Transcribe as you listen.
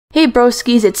Hey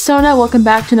broskies, it's Sona, welcome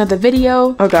back to another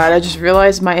video. Oh god, I just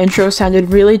realized my intro sounded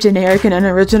really generic and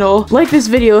unoriginal. Like this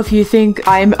video if you think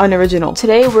I'm unoriginal.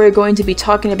 Today we're going to be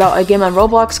talking about a game on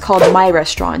Roblox called My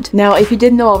Restaurant. Now if you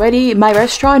didn't know already, My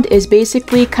Restaurant is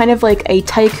basically kind of like a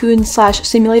tycoon slash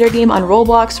simulator game on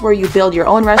Roblox where you build your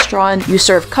own restaurant, you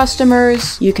serve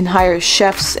customers, you can hire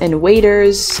chefs and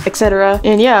waiters, etc.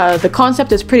 And yeah, the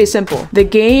concept is pretty simple. The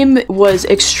game was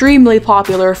extremely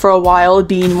popular for a while,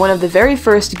 being one of the very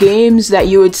first games that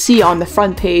you would see on the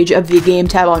front page of the game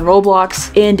tab on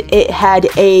Roblox, and it had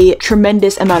a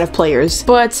tremendous amount of players.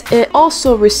 But it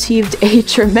also received a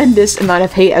tremendous amount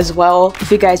of hate as well.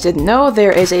 If you guys didn't know,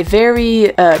 there is a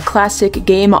very classic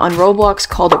game on Roblox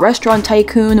called Restaurant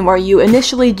Tycoon where you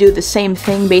initially do the same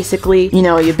thing basically. You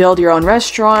know, you build your own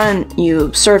restaurant,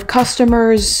 you serve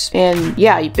customers, and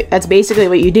yeah, that's basically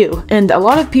what you do. And a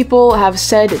lot of people have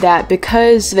said that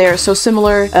because they're so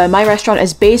similar, My Restaurant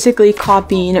is basically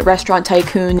copying Restaurant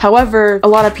Tycoon. However, a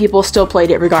lot of people still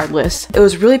played it regardless. It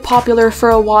was really popular for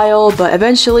a while, but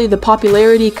eventually the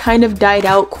popularity kind of died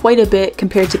out quite a bit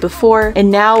compared to before, and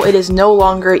now it is no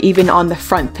longer even on the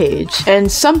front page.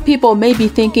 And some people may be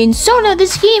thinking, Sona,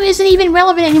 this game isn't even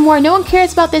relevant anymore. No one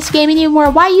cares about this game anymore.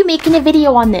 Why are you making a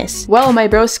video on this? Well, my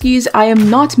broskies, I am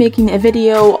not making a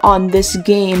video on this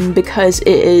game because it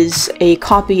is a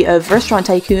copy of Restaurant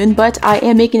Tycoon, but I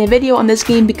am making a video on this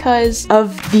game because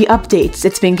of the updates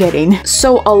it's been getting.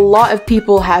 So a lot of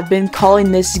people have been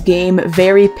calling this game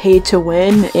very pay to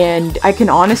win, and I can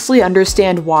honestly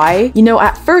understand why. You know,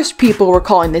 at first people were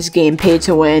calling this game pay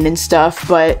to win and stuff,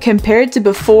 but compared to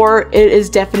before, it is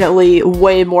definitely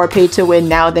way more pay to win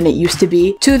now than it used to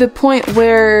be, to the point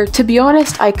where, to be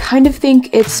honest, I kind of think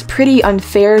it's pretty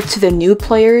unfair to the new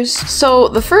players. So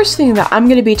the first thing that I'm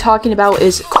going to be talking about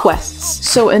is quests.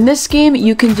 So in this game,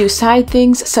 you can do side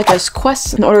things such as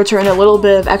quests in order to earn a little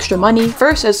bit of extra money.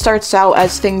 First, it starts out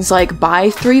as things like buy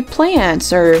 3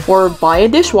 plants or buy a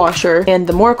dishwasher, and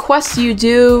the more quests you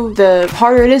do, the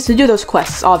harder it is to do those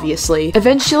quests, obviously.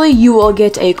 Eventually, you will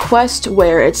get a quest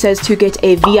where it says to get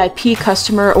a VIP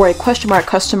customer or a question mark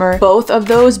customer, both of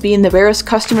those being the rarest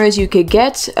customers you could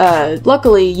get.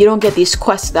 Luckily, you don't get these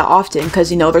quests that often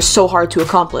because, you know, they're so hard to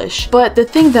accomplish. But the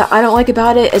thing that I don't like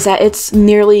about it is that it's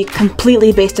nearly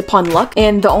completely based upon luck,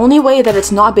 and the only way that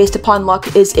it's not based upon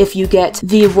luck is if you get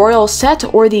the royal set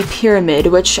or the pyramid,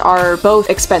 which are both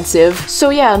expensive. So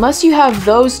yeah, unless you have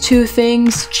those two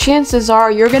things, chances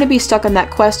are you're gonna be stuck on that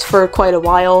quest for quite a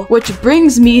while, which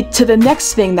brings me to the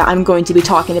next thing that I'm going to be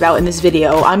talking about in this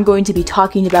video. I'm going to be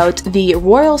talking about the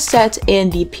royal set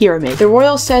and the pyramid. The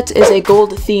royal set is a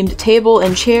gold themed table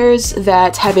and chairs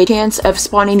that have a chance of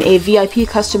spawning a VIP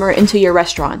customer into your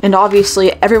restaurant. And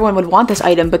obviously everyone would want this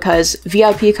item because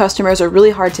VIP customers are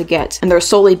really hard to get and they're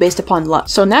solely based upon luck.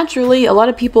 So naturally, a lot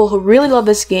of people who really love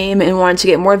this game and wanted to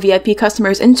get more VIP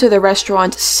customers into the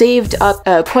restaurant saved up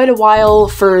quite a while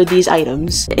for these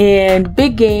items. And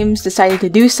Big Games decided to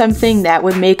do something that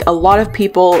would make a lot of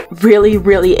people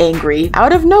really angry.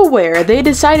 Out of nowhere, they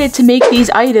decided to make these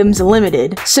items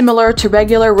limited. Similar to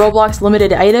regular Roblox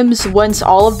limited items, once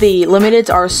all of the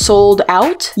limiteds are sold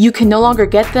out, you can no longer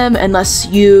get them unless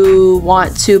you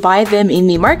want to buy them in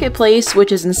the marketplace,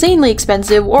 which is insanely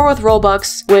expensive, or with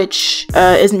Robux, which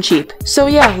isn't cheap. So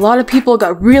yeah, a lot of people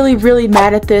got really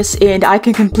mad at this, and I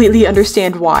can completely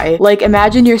understand why. Like,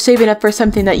 imagine you're saving up for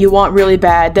something that you want really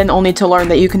bad, then only to learn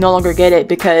that you can no longer get it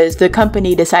because the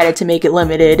company decided to make it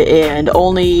limited and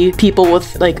only people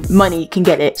with, like, money can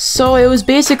get it. So it was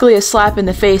basically a slap in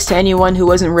the face to anyone who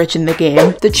wasn't rich in the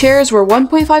game. The chairs were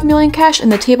 1.5 million cash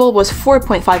and the table was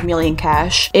 4.5 million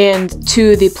cash. And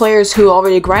to the players who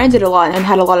already grinded a lot and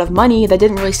had a lot of money, that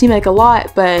didn't really seem like a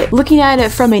lot, but looking at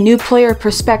it from a new player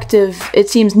perspective, it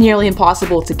seems nearly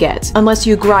impossible to get, unless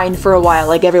you grind for a while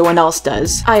like everyone else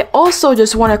does. I also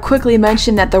just want to quickly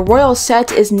mention that the royal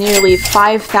set is nearly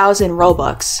 5,000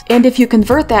 Robux, and if you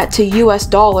convert that to US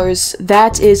dollars,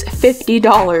 that is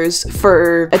 $50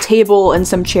 for a table and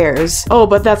some chairs. Oh,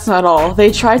 but that's not all.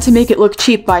 They tried to make it look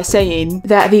cheap by saying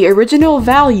that the original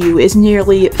value is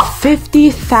nearly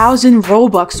 50,000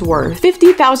 Robux worth.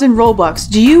 50,000 Robux.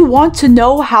 Do you want to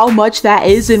know how much that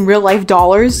is in real life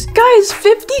dollars? Guys,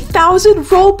 50,000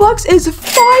 Robux is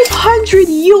 500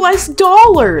 US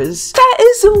dollars. That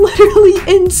is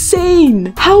literally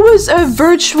insane. How is a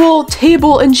virtual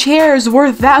table and chairs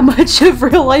worth that much of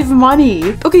real life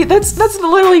money? Okay, that's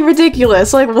literally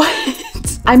ridiculous. Like, what?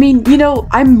 I mean, you know,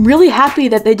 I'm really happy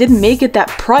that they didn't make it that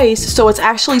price, so it's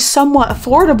actually somewhat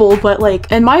affordable, but like,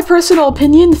 in my personal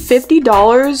opinion,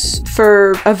 $50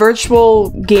 for a virtual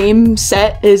game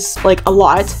set is like a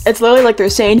lot. It's literally like they're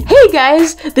saying, hey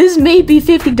guys, this may be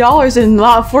 $50 and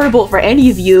not affordable for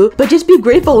any of you, but just be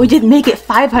grateful we didn't make it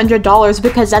 $500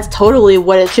 because that's totally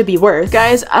what it should be worth.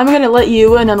 Guys, I'm gonna let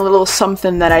you in on a little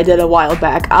something that I did a while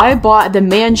back. I bought the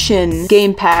mansion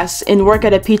game pass and work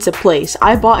at a pizza place.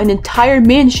 I bought an entire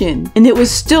mansion and it was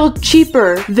still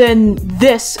cheaper than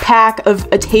this pack of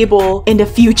a table and a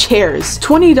few chairs.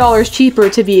 $20 cheaper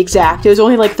to be exact. It was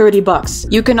only like 30 bucks.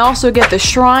 You can also get the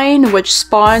shrine, which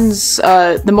spawns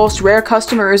the most rare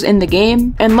customers in the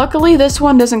game. And luckily this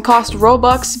one doesn't cost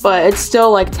Robux, but it's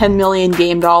still like 10 million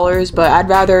game dollars, but I'd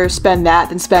rather spend that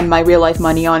than spend my real life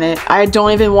money on it. I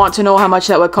don't even want to know how much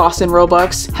that would cost in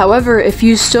Robux. However, if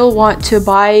you still want to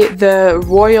buy the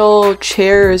royal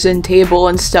chairs and table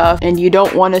and stuff, and you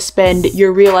don't want to spend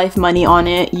your real life money on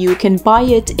it, you can buy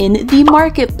it in the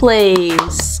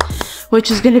marketplace, which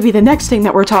is going to be the next thing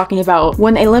that we're talking about.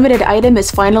 When a limited item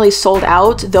is finally sold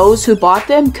out, those who bought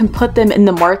them can put them in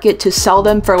the market to sell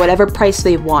them for whatever price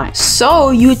they want. So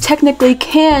you technically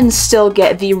can still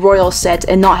get the royal set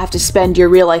and not have to spend your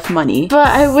real life money. But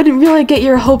I wouldn't really get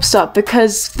your hopes up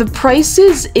because the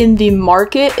prices in the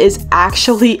market is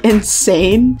actually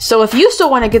insane. So if you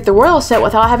still want to get the royal set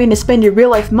without having to spend your real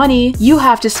life money, you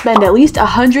have to spend at least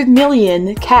 100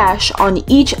 million cash on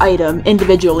each item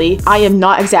individually. I am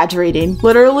not exaggerating.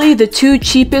 Literally, the two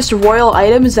cheapest royal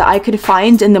items that I could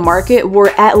find in the market were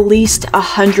at least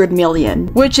 100 million,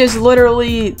 which is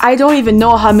literally, I don't even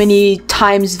know how many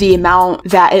times the amount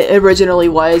that it originally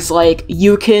was. Like,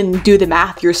 you can do the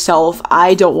math yourself.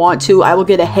 I don't want to. I will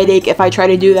get a headache if I try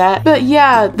to do that. But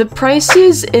yeah, the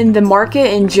prices in the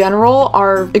market in general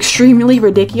are extremely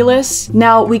ridiculous.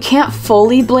 Now, we can't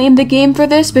fully blame the game for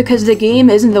this because the game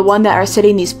isn't the one that are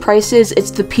setting these prices. It's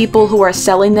the people who are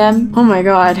selling them. Oh my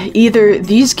god. Either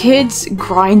these kids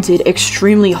grinded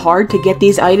extremely hard to get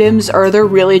these items, or they're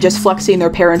really just flexing their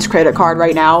parents' credit card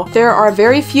right now. There are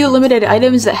very few limited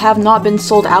items that have not been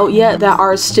sold out yet that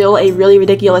are still a really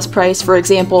ridiculous price. For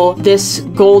example, this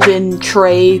golden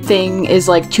tray thing is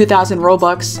like 2,000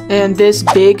 Robux, and this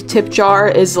big tip jar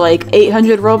is like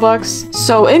 800 Robux.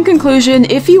 So in conclusion,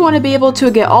 if you want to be able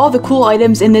to get all the cool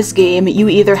items in this game, you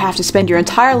either have to spend your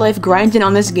entire life grinding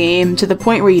on this game to the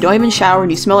point where you don't even shower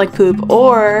and you smell like poop,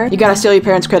 or you gotta steal your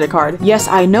parents' credit card. Yes,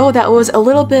 I know that was a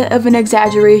little bit of an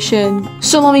exaggeration,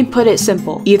 so let me put it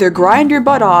simple. Either grind your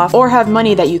butt off or have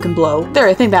money that you can blow. There,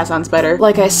 I think that sounds better.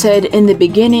 Like I said in the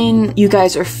beginning, you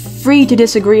guys are free to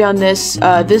disagree on this.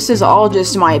 This is all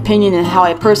just my opinion and how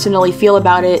I personally feel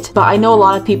about it, but I know a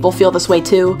lot of people feel this way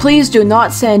too. Please do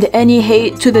not send any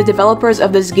hate to the developers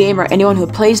of this game or anyone who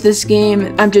plays this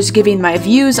game. I'm just giving my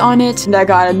views on it, and I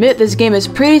gotta admit, this game is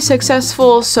pretty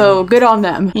successful, so good on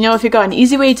them. You know, if you got an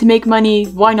easy way to make money,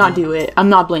 why not do it? I'm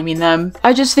not blaming them.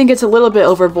 I just think it's a little bit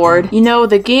overboard. You know,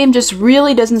 the game just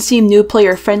really doesn't seem new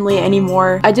player friendly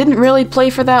anymore. I didn't really play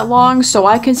for that long, so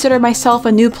I consider myself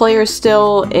a new player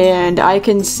still, and I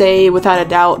can say without a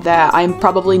doubt that I'm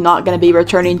probably not going to be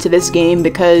returning to this game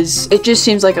because it just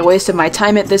seems like a waste of my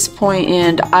time at this point,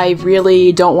 and I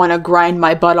really don't want to grind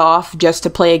my butt off just to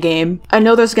play a game. I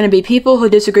know there's going to be people who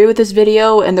disagree with this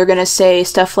video, and they're going to say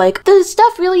stuff like, the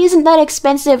stuff really isn't that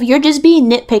expensive, you're just being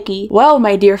nitpicky. Well,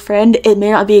 my dear friend, it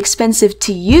may not be expensive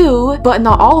to you, but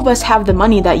not all of us have the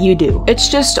money that you do. It's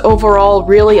just overall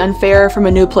really unfair from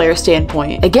a new player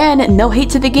standpoint. Again, no hate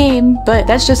to the game, but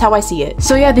that's just how I see it.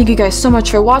 So yeah, thank you guys so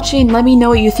much for watching. Let me know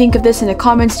what you think of this in the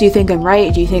comments. Do you think I'm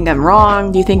right? Do you think I'm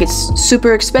wrong? Do you think it's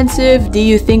super expensive? Do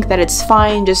you think that it's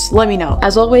fine? Just let me know.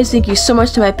 As always, thank you so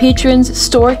much to my patrons,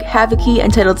 Stork, Havocy,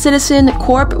 Entitled Citizen,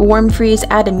 Corp, Wormfreeze,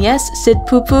 Adam Yes, Sid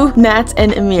Poopoo, Nat,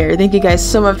 and Amir. Thank you guys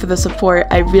so much for the support.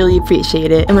 I really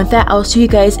appreciate it. And with that, I'll see you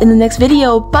guys in the next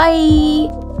video.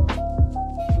 Bye!